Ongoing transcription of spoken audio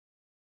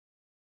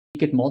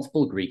get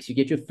multiple Greeks. You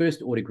get your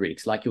first order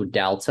Greeks, like your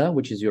delta,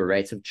 which is your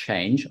rate of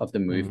change of the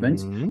movement.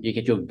 You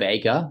get your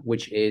vega,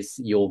 which is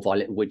your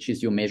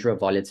measure of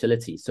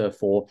volatility. So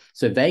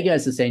vega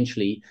is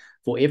essentially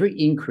for every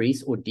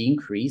increase or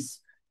decrease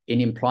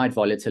in implied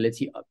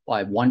volatility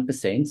by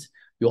 1%,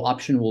 your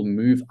option will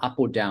move up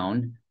or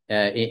down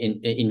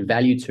in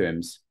value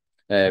terms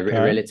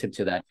relative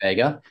to that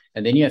vega.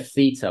 And then you have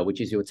theta, which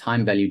is your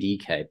time value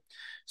decay.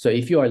 So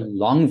if you are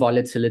long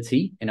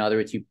volatility, in other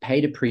words, you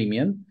paid a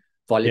premium,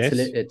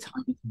 volatility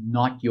time is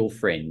not your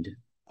friend.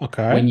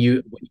 Okay. When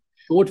you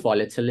short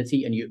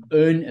volatility and you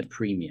earn a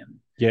premium,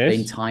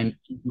 then time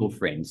is your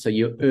friend. So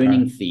you're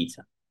earning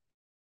theta.